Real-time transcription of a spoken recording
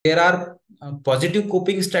there are positive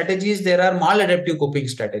coping strategies, there are maladaptive coping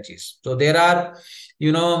strategies. So there are,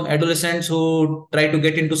 adolescents who try to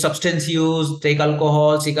get into substance use, take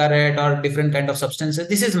alcohol, cigarette, or different kind of substances.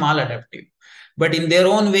 This is maladaptive. But in their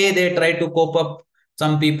own way, they try to cope up.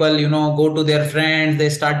 Some people, go to their friends, they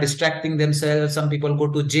start distracting themselves. Some people go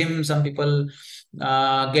to gym, some people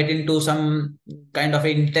get into some kind of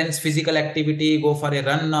intense physical activity, go for a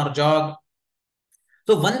run or jog.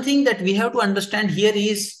 So one thing that we have to understand here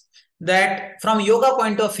is that from yoga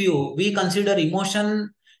point of view, we consider emotion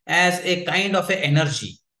as a kind of a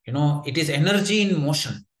energy. It is energy in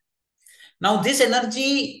motion. Now, this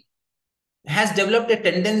energy has developed a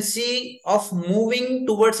tendency of moving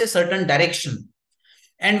towards a certain direction.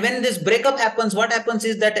 And when this breakup happens, what happens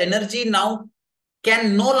is that energy now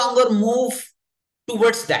can no longer move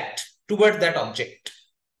towards that object.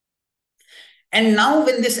 And now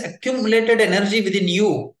when this accumulated energy within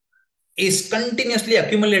you is continuously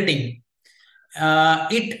accumulating,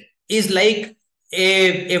 it is like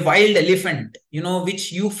a wild elephant,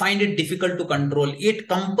 which you find it difficult to control. It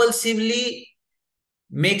compulsively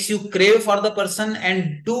makes you crave for the person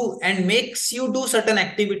and makes you do certain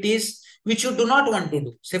activities which you do not want to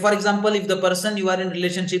do. Say, for example, if the person you are in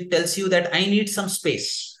relationship tells you that I need some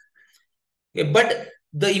space, but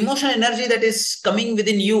the emotional energy that is coming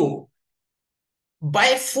within you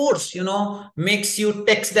by force, makes you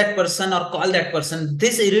text that person or call that person.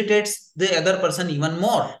 This irritates the other person even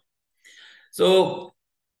more. So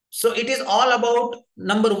it is all about,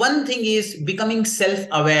 number one thing is becoming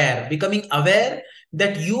self-aware, becoming aware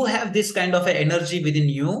that you have this kind of energy within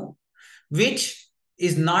you, which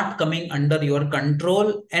is not coming under your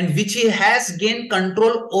control and which has gained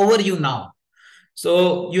control over you now.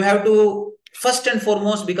 So you have to first and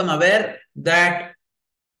foremost become aware that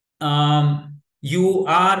you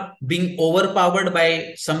are being overpowered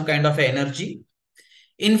by some kind of energy.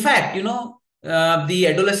 In fact, the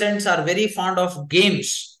adolescents are very fond of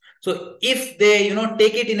games. So if they,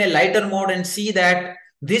 take it in a lighter mode and see that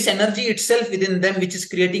this energy itself within them, which is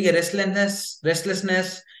creating a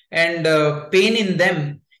restlessness and pain in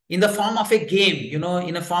them, in the form of a game,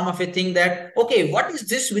 in a form of a thing that, okay, what is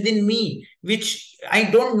this within me, which I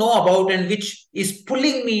don't know about and which is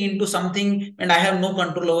pulling me into something and I have no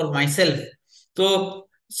control over myself.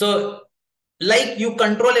 So like you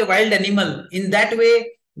control a wild animal, in that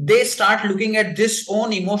way, they start looking at this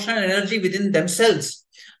own emotional energy within themselves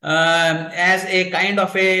as a kind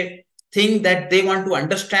of a thing that they want to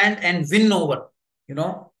understand and win over,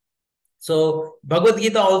 So Bhagavad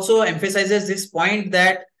Gita also emphasizes this point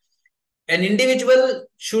that an individual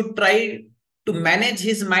should try to manage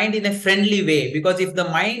his mind in a friendly way, because if the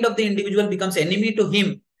mind of the individual becomes enemy to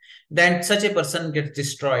him, then such a person gets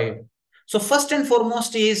destroyed. So first and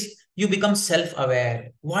foremost is you become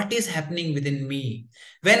self-aware. What is happening within me?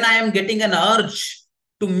 When I am getting an urge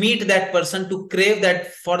to meet that person, to crave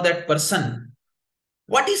that for that person,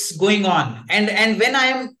 what is going on? And when I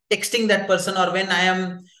am texting that person or when I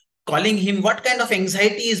am calling him, what kind of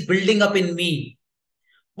anxiety is building up in me?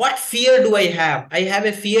 What fear do I have? I have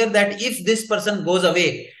a fear that if this person goes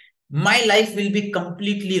away, my life will be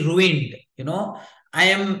completely ruined. I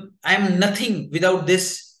am nothing without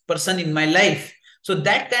this person in my life. So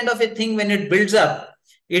that kind of a thing, when it builds up,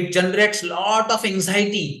 it generates a lot of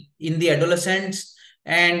anxiety in the adolescents,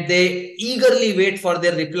 and they eagerly wait for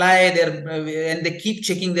their reply, and they keep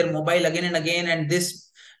checking their mobile again and again, and this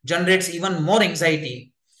generates even more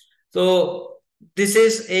anxiety. So this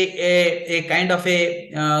is a kind of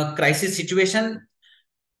a crisis situation.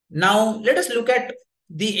 Now, let us look at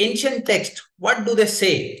the ancient text. What do they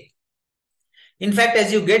say? In fact,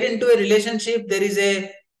 as you get into a relationship, there is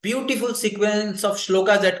a beautiful sequence of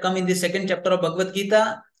shlokas that come in the second chapter of Bhagavad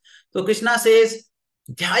Gita. So Krishna says,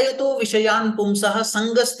 Dhyayato Vishayan Pumsaha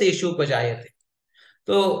Sangasteshu Pajayate.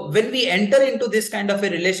 So when we enter into this kind of a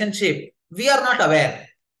relationship, we are not aware.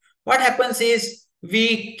 What happens is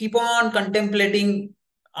we keep on contemplating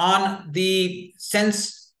on the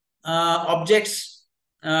sense objects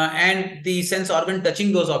and the sense organ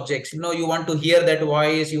touching those objects. You want to hear that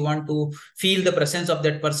voice, you want to feel the presence of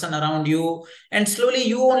that person around you, and slowly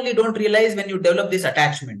you only don't realize when you develop this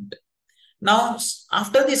attachment. Now,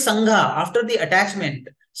 after the sangha, after the attachment,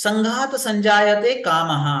 sanghata sanjayate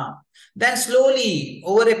kamaha. Then slowly,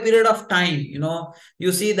 over a period of time,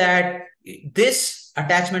 you see that this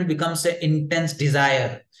attachment becomes an intense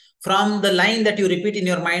desire. From the line that you repeat in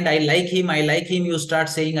your mind, I like him, you start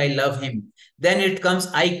saying, I love him. Then it comes,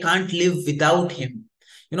 I can't live without him.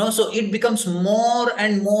 So it becomes more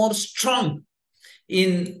and more strong.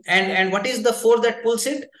 And what is the force that pulls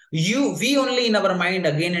it? We only in our mind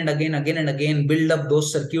again and again build up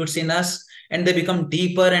those circuits in us, and they become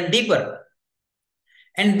deeper and deeper.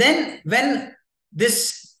 And then when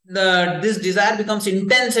this desire becomes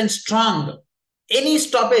intense and strong, any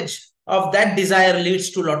stoppage of that desire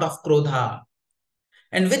leads to a lot of krodha.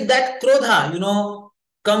 And with that krodha,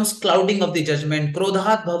 comes clouding of the judgment.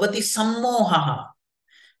 Krodhat bhavati sammohaha.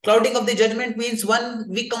 Clouding of the judgment means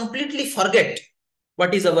we completely forget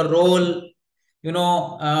what is our role,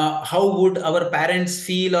 how would our parents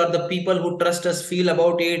feel or the people who trust us feel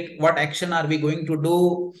about it, what action are we going to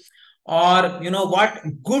do, or what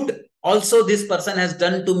good also this person has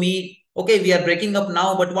done to me. Okay, we are breaking up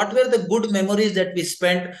now, but what were the good memories that we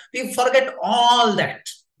spent? We forget all that,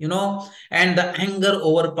 and the anger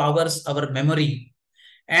overpowers our memory.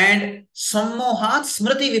 And sammohat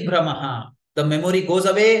smriti vibhramaha, the memory goes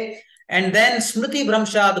away, and then smriti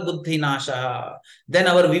bhramshad buddhi nasha, then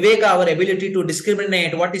our viveka, our ability to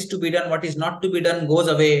discriminate what is to be done, what is not to be done, goes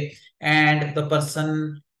away, and the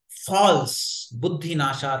person falls, buddhi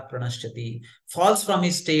nashar pranashyati, falls from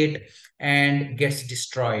his state and gets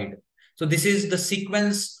destroyed. So this is the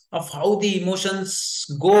sequence of how the emotions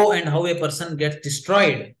go and how a person gets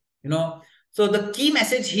destroyed. So the key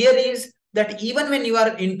message here is that even when you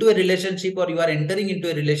are into a relationship or you are entering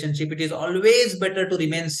into a relationship, it is always better to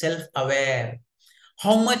remain self-aware.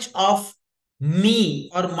 How much of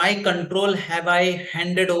me or my control have I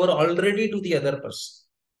handed over already to the other person?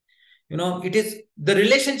 It is the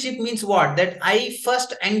relationship means what? That I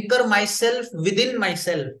first anchor myself within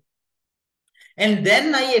myself, and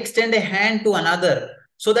then I extend a hand to another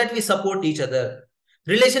so that we support each other.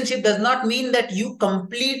 Relationship does not mean that you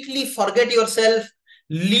completely forget yourself,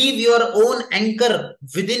 leave your own anchor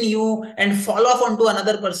within you and fall off onto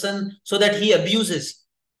another person so that he abuses.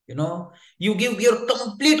 You give your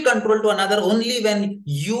complete control to another only when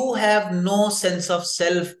you have no sense of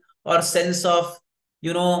self or sense of,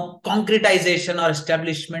 concretization or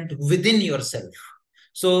establishment within yourself.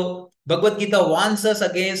 So Bhagavad Gita warns us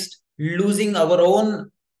against losing our own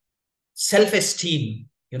self-esteem,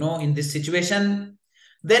 in this situation.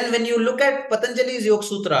 Then when you look at Patanjali's Yoga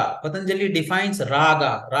Sutra, Patanjali defines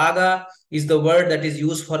raga. Raga is the word that is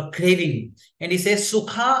used for craving. And he says,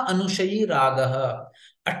 sukha anushayi raga.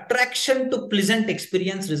 Attraction to pleasant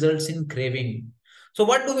experience results in craving. So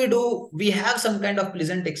what do? We have some kind of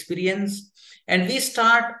pleasant experience and we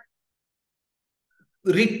start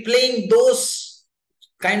replaying those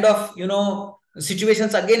kind of,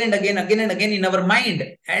 situations again and again in our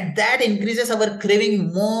mind. And that increases our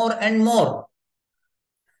craving more and more.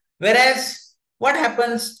 Whereas what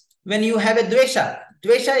happens when you have a dvesha?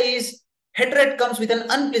 Dvesha is hatred comes with an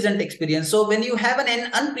unpleasant experience. So when you have an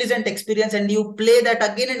unpleasant experience and you play that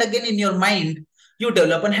again and again in your mind, you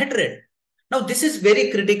develop an hatred. Now, this is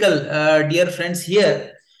very critical, dear friends,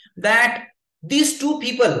 here, that these two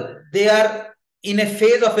people, they are in a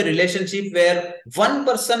phase of a relationship where one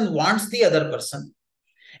person wants the other person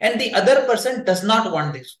and the other person does not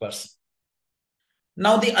want this person.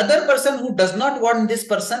 Now, the other person who does not want this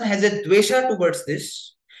person has a dvesha towards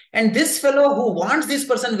this. And this fellow who wants this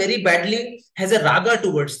person very badly has a raga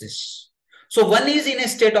towards this. So one is in a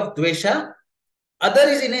state of dvesha, other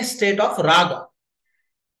is in a state of raga.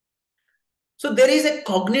 So there is a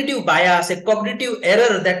cognitive bias, a cognitive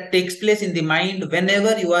error that takes place in the mind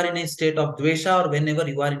whenever you are in a state of dvesha or whenever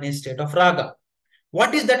you are in a state of raga.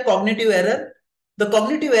 What is that cognitive error? The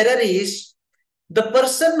cognitive error is the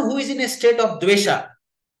person who is in a state of dvesha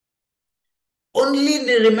only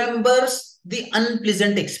remembers the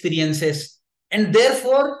unpleasant experiences and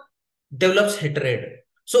therefore develops hatred.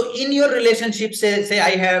 So in your relationship, say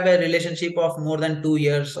I have a relationship of more than 2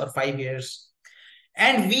 years or 5 years,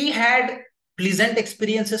 and we had pleasant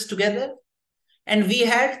experiences together and we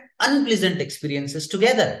had unpleasant experiences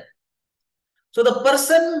together. So the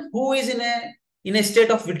person who is in a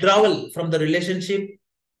state of withdrawal from the relationship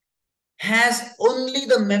has only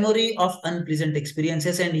the memory of unpleasant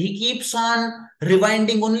experiences and he keeps on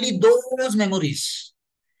rewinding only those memories.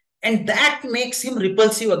 And that makes him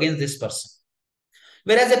repulsive against this person.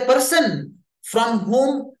 Whereas a person from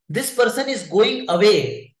whom this person is going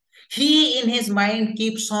away, he in his mind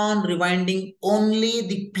keeps on rewinding only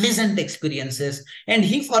the pleasant experiences and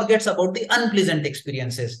he forgets about the unpleasant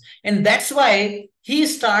experiences. And that's why he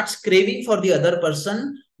starts craving for the other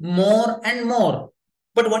person more and more.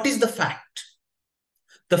 But what is the fact?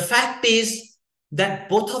 The fact is that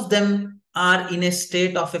both of them are in a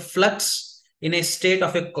state of a flux, in a state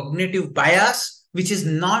of a cognitive bias, which is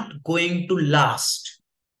not going to last.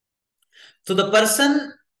 So the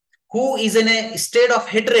person who is in a state of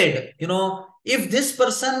hatred, if this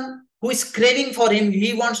person who is craving for him,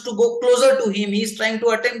 he wants to go closer to him, he is trying to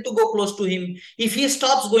attempt to go close to him, if he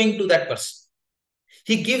stops going to that person,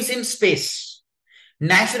 He gives him space.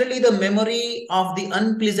 Naturally, the memory of the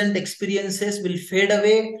unpleasant experiences will fade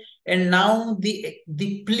away, and now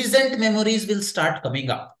the pleasant memories will start coming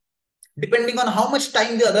up. Depending on how much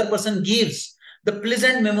time the other person gives, the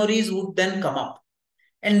pleasant memories would then come up.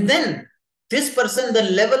 And then this person, the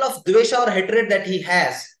level of dvesha or hatred that he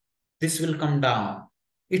has, this will come down.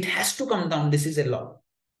 It has to come down. This is a law.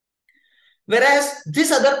 Whereas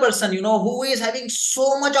this other person, who is having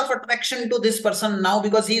so much of attraction to this person now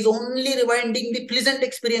because he is only rewinding the pleasant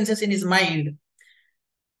experiences in his mind.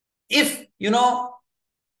 If,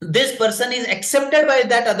 this person is accepted by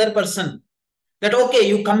that other person, that, okay,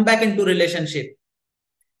 you come back into relationship.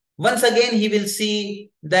 Once again, he will see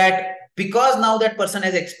that because now that person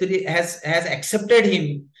has accepted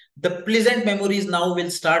him, the pleasant memories now will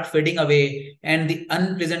start fading away and the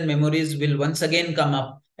unpleasant memories will once again come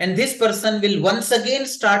up. And this person will once again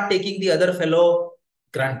start taking the other fellow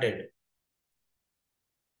granted.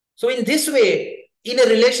 So in this way, in a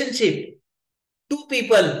relationship, two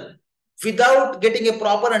people, without getting a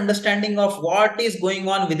proper understanding of what is going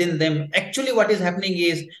on within them, actually what is happening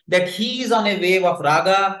is that he is on a wave of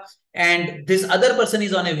raga and this other person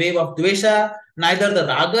is on a wave of dvesha. Neither the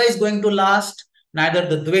raga is going to last, neither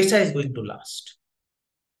the dvesha is going to last.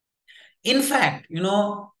 In fact,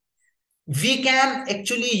 we can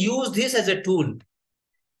actually use this as a tool.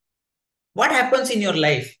 What happens in your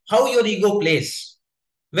life? How your ego plays?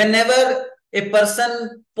 Whenever a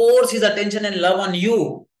person pours his attention and love on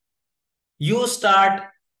you, you start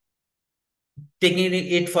taking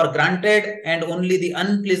it for granted and only the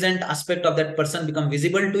unpleasant aspect of that person become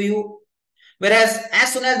visible to you. Whereas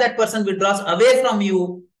as soon as that person withdraws away from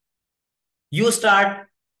you, you start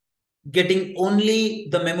getting only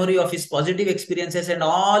the memory of his positive experiences and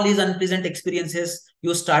all his unpleasant experiences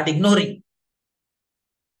you start ignoring.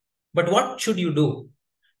 But what should you do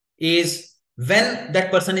is when that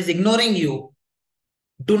person is ignoring you,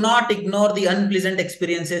 do not ignore the unpleasant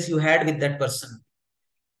experiences you had with that person.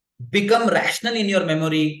 Become rational in your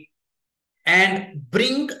memory and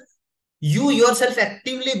you yourself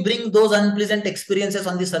actively bring those unpleasant experiences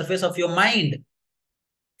on the surface of your mind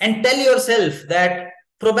and tell yourself that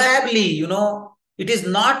probably, it is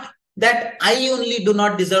not that I only do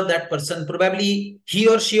not deserve that person. Probably he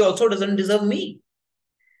or she also doesn't deserve me.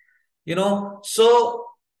 So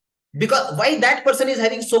because why that person is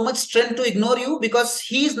having so much strength to ignore you? Because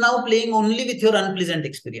he is now playing only with your unpleasant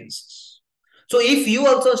experiences. So if you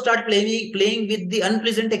also start playing with the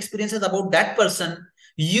unpleasant experiences about that person,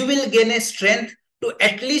 you will gain a strength to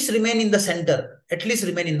at least remain in the center, at least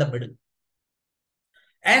remain in the middle.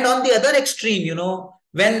 And on the other extreme,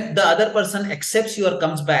 when the other person accepts you or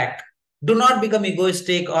comes back, do not become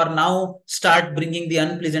egoistic or now start bringing the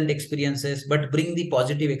unpleasant experiences, but bring the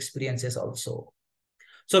positive experiences also.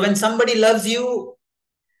 So when somebody loves you,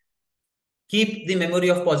 keep the memory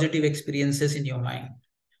of positive experiences in your mind.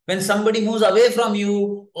 When somebody moves away from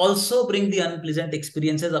you, also bring the unpleasant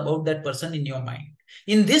experiences about that person in your mind.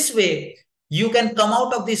 In this way, you can come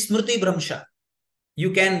out of the smriti bhramsha.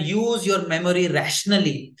 You can use your memory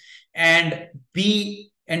rationally and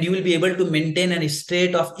you will be able to maintain a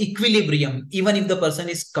state of equilibrium, even if the person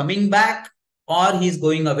is coming back or he's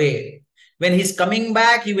going away. When he's coming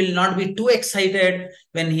back, you will not be too excited.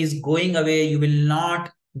 When he's going away, you will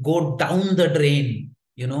not go down the drain,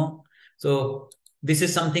 So this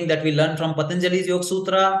is something that we learn from Patanjali's Yoga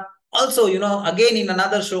Sutra. Also, again in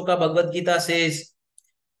another shloka, Bhagavad Gita says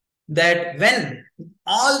that when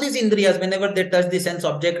all these indriyas, whenever they touch the sense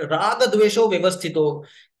object, raga dvesho vyavasthito,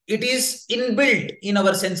 it is inbuilt in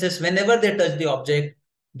our senses. Whenever they touch the object,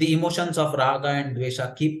 the emotions of raga and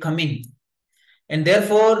dvesha keep coming. And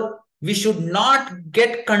therefore, we should not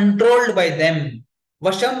get controlled by them.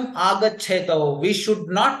 Vasham agaccheto. We should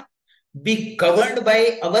not be governed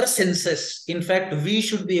by our senses. In fact, we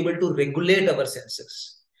should be able to regulate our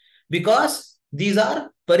senses. Because these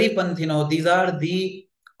are paripanthino, these are the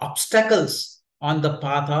obstacles on the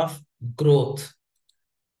path of growth.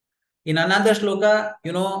 In another shloka,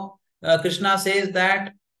 Krishna says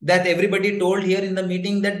that everybody told here in the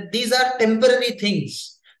meeting that these are temporary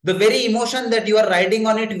things. The very emotion that you are riding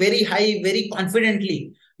on it very high, very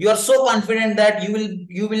confidently. You are so confident that you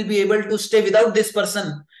will be able to stay without this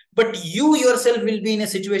person. But you yourself will be in a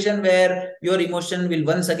situation where your emotion will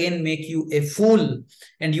once again make you a fool.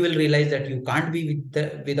 And you will realize that you can't be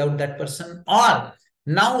without that person. Or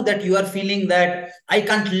now that you are feeling that I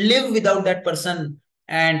can't live without that person.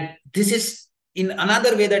 And this is in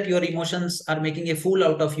another way that your emotions are making a fool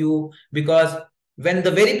out of you. Because when the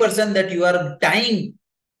very person that you are dying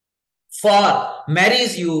for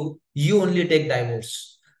marries you, you only take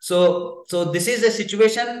divorce. So this is a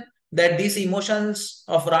situation that these emotions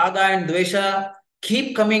of raga and dvesha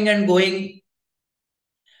keep coming and going,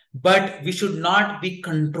 but we should not be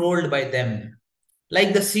controlled by them.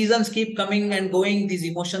 Like the seasons keep coming and going, these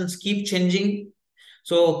emotions keep changing.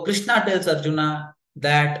 So Krishna tells Arjuna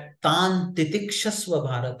that Tan titikshasva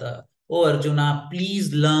bharata. Oh Arjuna,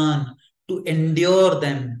 please learn to endure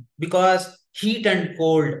them, because heat and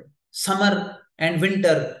cold, summer and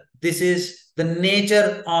winter, this is the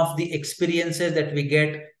nature of the experiences that we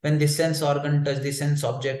get when the sense organ touch the sense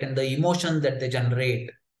object and the emotions that they generate.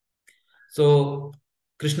 So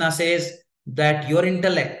Krishna says that your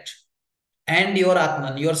intellect and your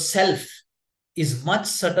Atman, yourself, is much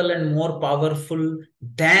subtle and more powerful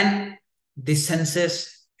than the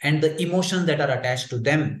senses and the emotions that are attached to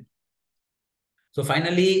them. So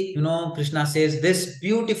finally, Krishna says this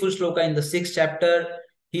beautiful shloka in the 6th chapter.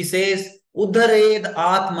 He says, Udhared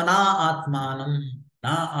atmana atmanam,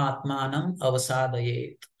 na atmanam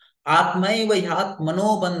avasadayet. Atmaiva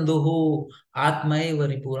yatmano bandhuhu, atmaiva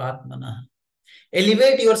ripuratmana.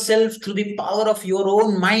 Elevate yourself through the power of your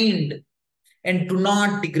own mind and do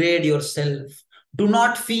not degrade yourself. Do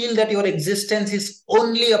not feel that your existence is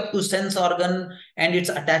only up to sense organ and its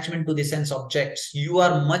attachment to the sense objects. You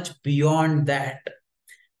are much beyond that.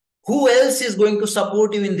 Who else is going to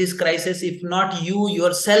support you in this crisis if not you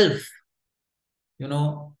yourself?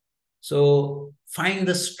 So find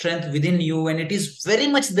the strength within you, and it is very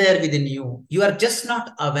much there within you. You are just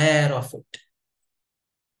not aware of it.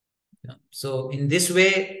 So in this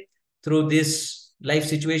way, through these life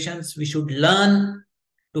situations, we should learn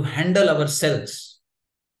to handle ourselves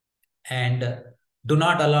and do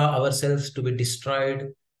not allow ourselves to be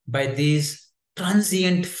destroyed by these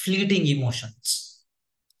transient, fleeting emotions.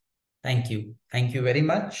 Thank you. Thank you very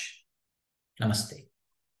much. Namaste.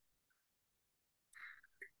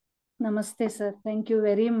 Namaste, sir. Thank you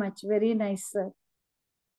very much. Very nice, sir.